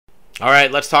All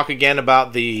right, let's talk again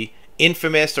about the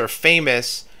infamous or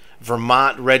famous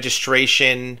Vermont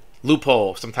registration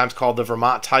loophole, sometimes called the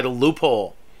Vermont title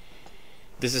loophole.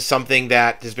 This is something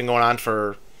that has been going on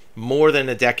for more than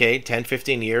a decade, 10,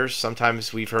 15 years.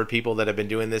 Sometimes we've heard people that have been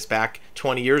doing this back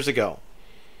 20 years ago.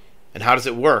 And how does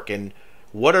it work? And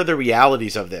what are the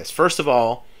realities of this? First of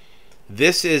all,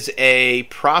 this is a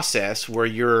process where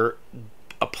you're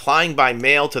applying by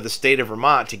mail to the state of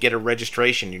Vermont to get a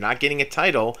registration. You're not getting a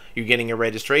title, you're getting a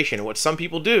registration. And what some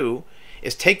people do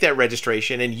is take that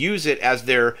registration and use it as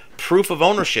their proof of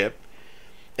ownership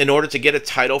in order to get a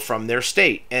title from their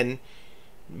state. And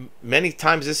many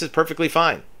times this is perfectly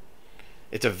fine.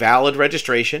 It's a valid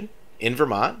registration in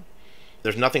Vermont.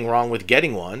 There's nothing wrong with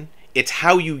getting one. It's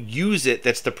how you use it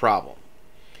that's the problem.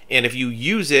 And if you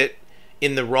use it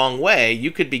in the wrong way, you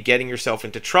could be getting yourself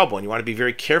into trouble, and you want to be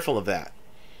very careful of that.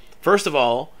 First of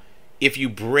all, if you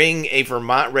bring a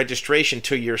Vermont registration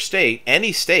to your state,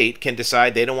 any state can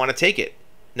decide they don't want to take it.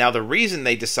 Now, the reason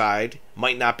they decide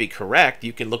might not be correct.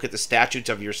 You can look at the statutes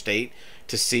of your state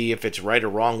to see if it's right or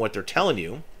wrong what they're telling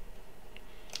you.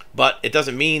 But it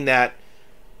doesn't mean that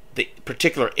the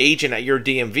particular agent at your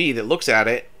DMV that looks at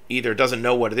it either doesn't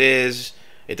know what it is,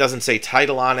 it doesn't say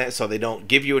title on it, so they don't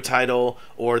give you a title,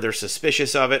 or they're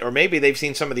suspicious of it, or maybe they've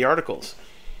seen some of the articles.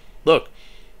 Look,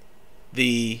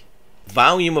 the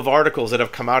volume of articles that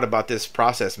have come out about this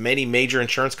process, many major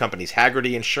insurance companies,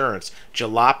 Hagerty Insurance,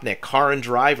 Jalopnik, Car and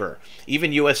Driver,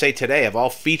 even USA Today have all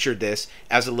featured this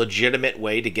as a legitimate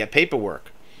way to get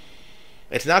paperwork.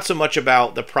 It's not so much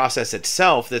about the process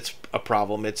itself that's a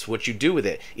problem, it's what you do with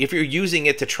it. If you're using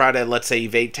it to try to, let's say,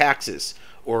 evade taxes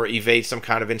or evade some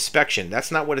kind of inspection,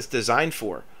 that's not what it's designed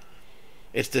for.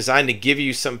 It's designed to give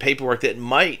you some paperwork that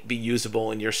might be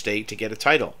usable in your state to get a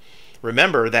title.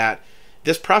 Remember that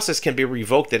this process can be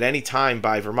revoked at any time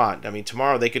by Vermont. I mean,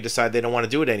 tomorrow they could decide they don't want to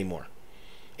do it anymore.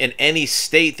 And any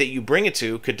state that you bring it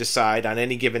to could decide on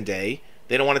any given day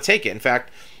they don't want to take it. In fact,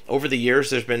 over the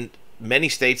years, there's been many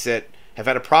states that have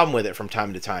had a problem with it from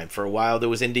time to time. For a while, there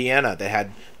was Indiana that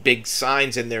had big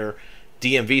signs in their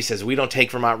DMV says, we don't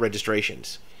take Vermont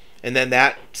registrations. And then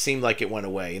that seemed like it went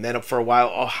away. And then for a while,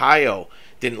 Ohio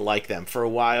didn't like them. For a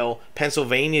while,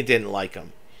 Pennsylvania didn't like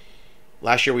them.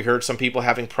 Last year, we heard some people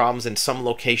having problems in some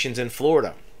locations in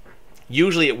Florida.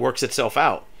 Usually, it works itself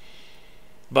out.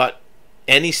 But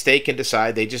any state can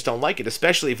decide they just don't like it,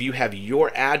 especially if you have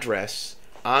your address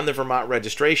on the Vermont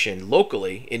registration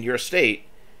locally in your state,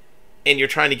 and you're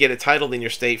trying to get a title in your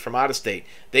state from out of state.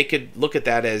 They could look at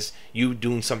that as you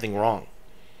doing something wrong.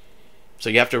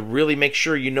 So you have to really make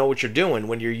sure you know what you're doing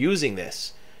when you're using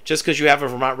this. Just because you have a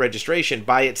Vermont registration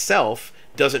by itself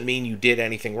doesn't mean you did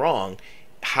anything wrong.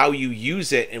 How you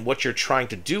use it and what you're trying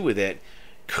to do with it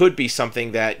could be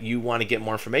something that you want to get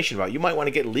more information about. You might want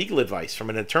to get legal advice from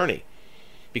an attorney,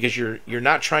 because you're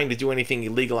not trying to do anything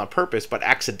illegal on purpose, but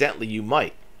accidentally you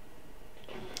might.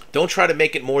 Don't try to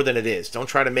make it more than it is. Don't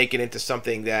try to make it into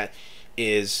something that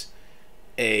is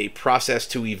a process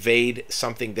to evade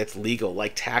something that's legal,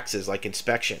 like taxes, like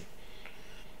inspection.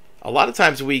 A lot of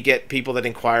times we get people that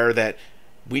inquire that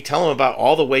we tell them about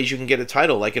all the ways you can get a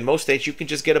title. Like in most states, you can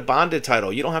just get a bonded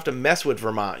title. You don't have to mess with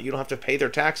Vermont. You don't have to pay their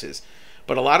taxes.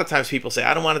 But a lot of times people say,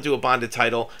 I don't want to do a bonded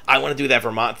title. I want to do that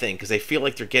Vermont thing, because they feel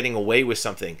like they're getting away with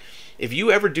something. If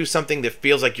you ever do something that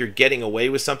feels like you're getting away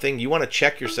with something, you want to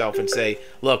check yourself and say,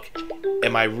 look,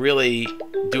 am I really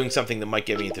doing something that might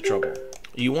get me into trouble?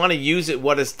 You want to use it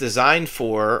what it's designed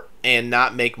for and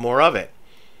not make more of it.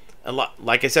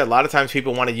 Like I said, a lot of times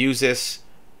people want to use this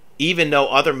even though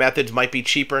other methods might be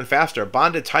cheaper and faster. A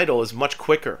bonded title is much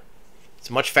quicker. It's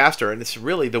much faster, and it's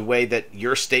really the way that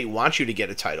your state wants you to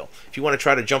get a title. If you want to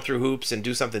try to jump through hoops and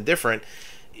do something different,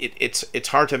 it's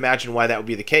hard to imagine why that would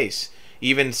be the case.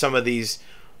 Even some of these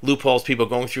loopholes, people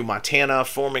going through Montana,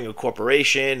 forming a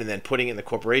corporation, and then putting in the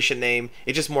corporation name,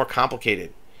 it's just more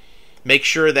complicated. Make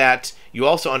sure that you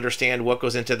also understand what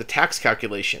goes into the tax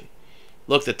calculation.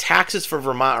 Look, the taxes for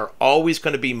Vermont are always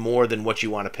going to be more than what you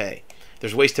want to pay.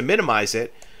 There's ways to minimize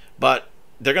it, but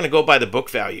they're going to go by the book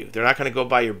value. They're not going to go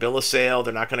by your bill of sale.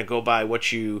 They're not going to go by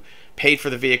what you paid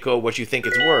for the vehicle, what you think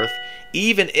it's worth.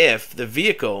 Even if the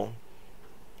vehicle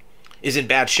is in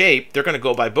bad shape, they're going to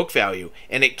go by book value.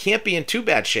 And it can't be in too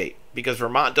bad shape, because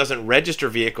Vermont doesn't register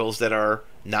vehicles that are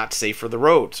not safe for the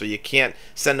road. So you can't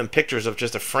send them pictures of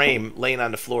just a frame laying on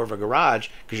the floor of a garage,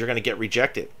 because you're going to get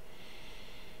rejected.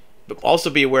 But also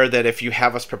be aware that if you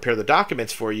have us prepare the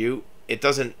documents for you, it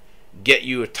doesn't get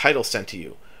you a title sent to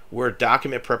you. We're a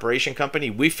document preparation company.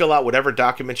 We fill out whatever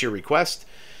documents you request.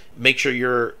 Make sure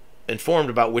you're informed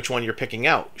about which one you're picking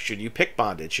out. Should you pick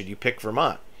bonded? Should you pick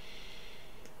Vermont?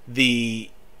 The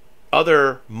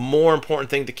other more important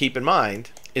thing to keep in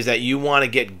mind is that you want to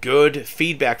get good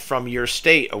feedback from your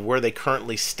state of where they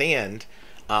currently stand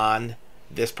on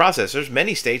this process. There's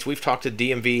many states, we've talked to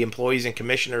DMV employees and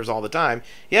commissioners all the time.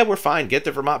 Yeah, we're fine. Get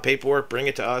the Vermont paperwork, bring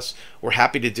it to us. We're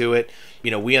happy to do it.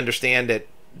 We understand that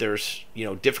there's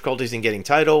difficulties in getting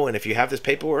title, and if you have this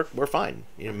paperwork, we're fine.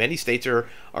 Many states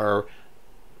are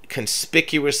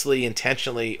conspicuously,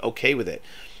 intentionally okay with it.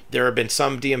 There have been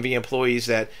some DMV employees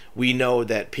that we know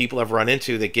that people have run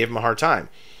into that give them a hard time.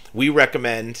 We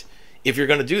recommend, if you're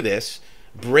going to do this,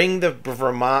 bring the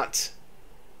Vermont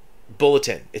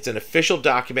bulletin. It's an official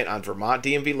document on Vermont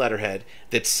DMV letterhead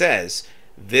that says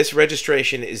this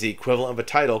registration is the equivalent of a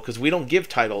title, because we don't give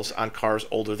titles on cars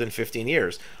older than 15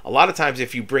 years. A lot of times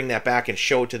if you bring that back and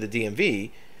show it to the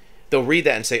DMV, they'll read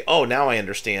that and say, oh, now I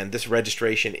understand. This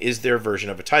registration is their version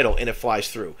of a title, and it flies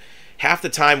through. Half the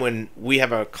time when we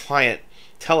have a client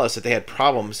tell us that they had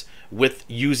problems with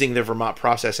using the Vermont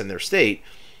process in their state,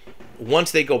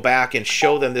 once they go back and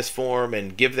show them this form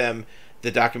and give them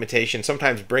the documentation,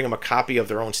 sometimes bring them a copy of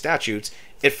their own statutes,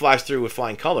 it flies through with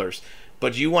flying colors.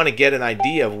 But you want to get an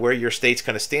idea of where your state's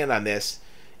going to stand on this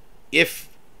if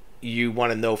you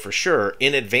want to know for sure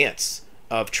in advance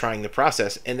of trying the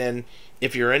process. And then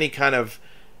if you're any kind of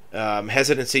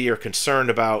hesitancy or concerned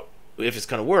about if it's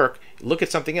going to work, look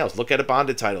at something else. Look at a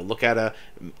bonded title. Look at a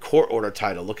court order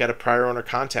title. Look at a prior owner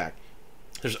contact.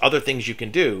 There's other things you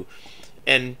can do.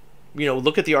 And,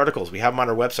 look at the articles. We have them on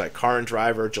our website. Car and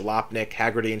Driver, Jalopnik,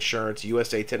 Haggerty Insurance,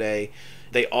 USA Today.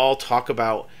 They all talk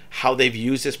about how they've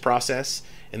used this process.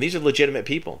 And these are legitimate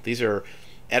people. These are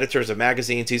editors of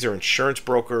magazines. These are insurance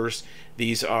brokers.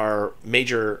 These are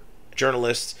major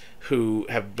journalists who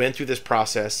have been through this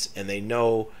process, and they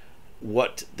know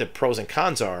what the pros and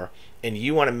cons are, and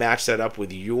you want to match that up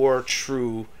with your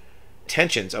true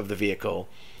intentions of the vehicle.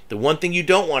 The one thing you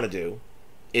don't want to do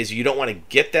is you don't want to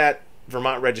get that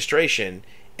Vermont registration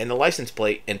and the license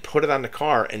plate and put it on the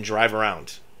car and drive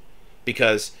around,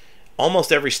 because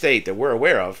almost every state that we're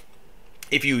aware of,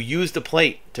 if you use the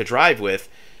plate to drive with,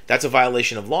 that's a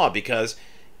violation of law, because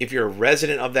if you're a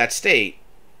resident of that state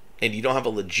and you don't have a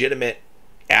legitimate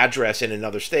address in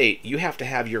another state, you have to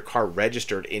have your car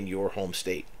registered in your home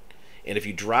state. And if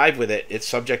you drive with it, it's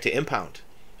subject to impound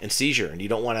and seizure, and you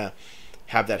don't want to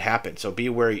have that happen. So be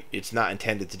aware it's not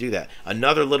intended to do that.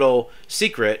 Another little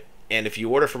secret, and if you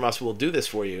order from us, we'll do this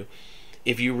for you.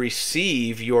 If you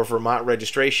receive your Vermont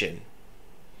registration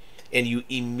and you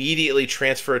immediately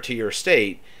transfer it to your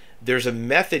state, there's a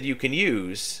method you can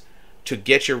use to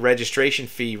get your registration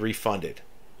fee refunded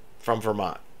from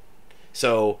Vermont.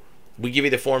 So we give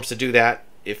you the forms to do that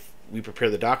if we prepare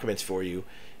the documents for you.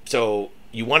 So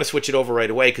you want to switch it over right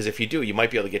away, because if you do, you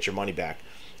might be able to get your money back.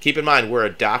 Keep in mind, we're a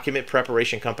document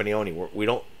preparation company only. We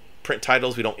don't print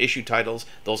titles. We don't issue titles.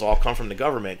 Those all come from the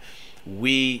government.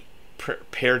 We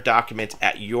prepare documents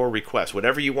at your request.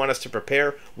 Whatever you want us to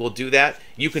prepare, we'll do that.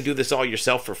 You can do this all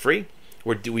yourself for free.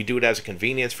 We do it as a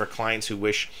convenience for clients who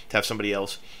wish to have somebody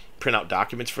else print out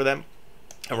documents for them,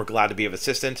 and we're glad to be of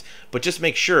assistance. But just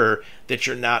make sure that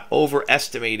you're not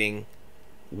overestimating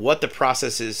what the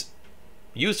process is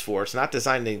used for. It's not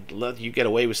designed to let you get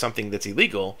away with something that's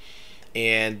illegal,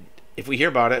 and if we hear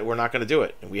about it, we're not going to do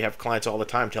it. And we have clients all the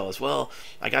time tell us, well,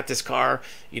 I got this car,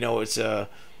 we're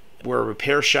a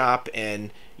repair shop, and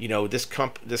this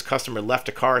customer left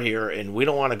a car here, and we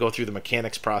don't want to go through the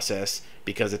mechanics process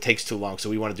because it takes too long, so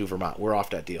we want to do Vermont. We're off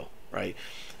that deal, right?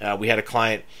 We had a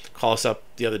client call us up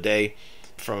the other day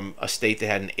from a state that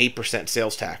had an 8%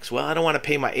 sales tax. Well, I don't want to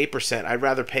pay my 8%. I'd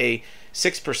rather pay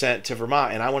 6% to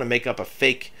Vermont, and I want to make up a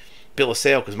fake bill of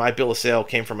sale because my bill of sale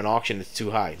came from an auction that's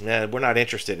too high. We're not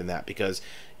interested in that, because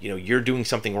you're doing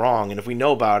something wrong, and if we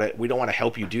know about it, we don't want to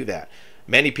help you do that.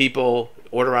 Many people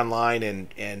order online,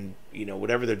 and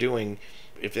whatever they're doing,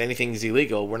 if anything is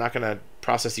illegal, we're not going to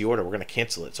process the order. We're going to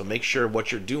cancel it. So make sure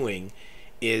what you're doing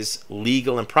is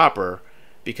legal and proper,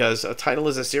 because a title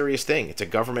is a serious thing. It's a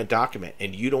government document,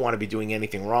 and you don't want to be doing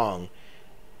anything wrong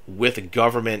with a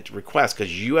government request,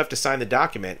 because you have to sign the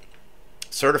document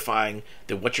certifying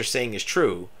that what you're saying is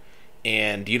true,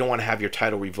 and you don't want to have your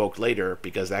title revoked later,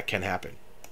 because that can happen.